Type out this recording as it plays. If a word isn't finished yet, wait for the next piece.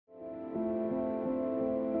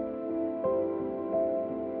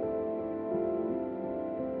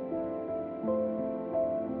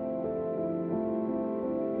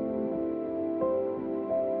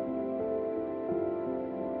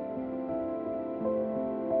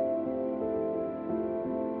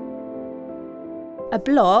A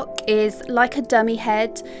block is like a dummy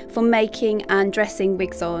head for making and dressing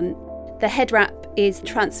wigs on. The head wrap is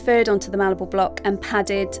transferred onto the malleable block and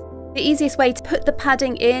padded. The easiest way to put the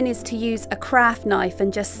padding in is to use a craft knife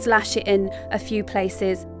and just slash it in a few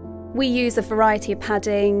places. We use a variety of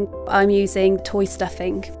padding. I'm using toy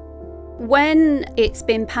stuffing. When it's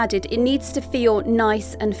been padded, it needs to feel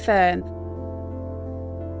nice and firm.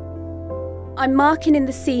 I'm marking in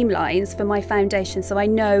the seam lines for my foundation so I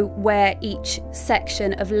know where each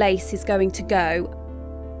section of lace is going to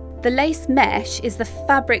go. The lace mesh is the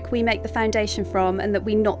fabric we make the foundation from and that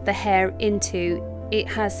we knot the hair into. It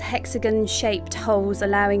has hexagon-shaped holes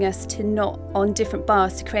allowing us to knot on different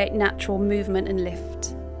bars to create natural movement and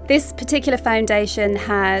lift. This particular foundation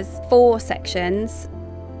has 4 sections.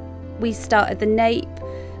 We start at the nape,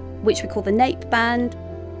 which we call the nape band.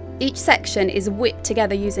 Each section is whipped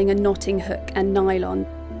together using a knotting hook and nylon.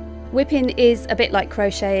 Whipping is a bit like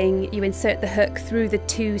crocheting. You insert the hook through the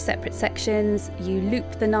 2 separate sections, you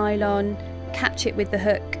loop the nylon, catch it with the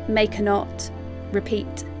hook, make a knot,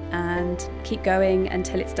 repeat, and keep going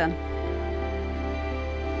until it's done.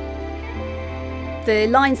 The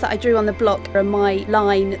lines that I drew on the block are my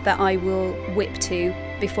line that I will whip to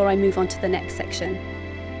before I move on to the next section.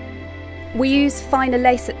 We use finer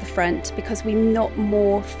lace at the front because we knot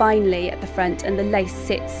more finely at the front and the lace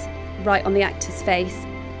sits right on the actor's face.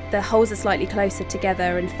 The holes are slightly closer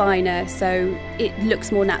together and finer, so it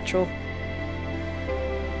looks more natural.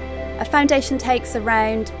 A foundation takes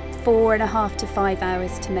around 4.5 to 5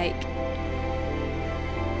 hours to make.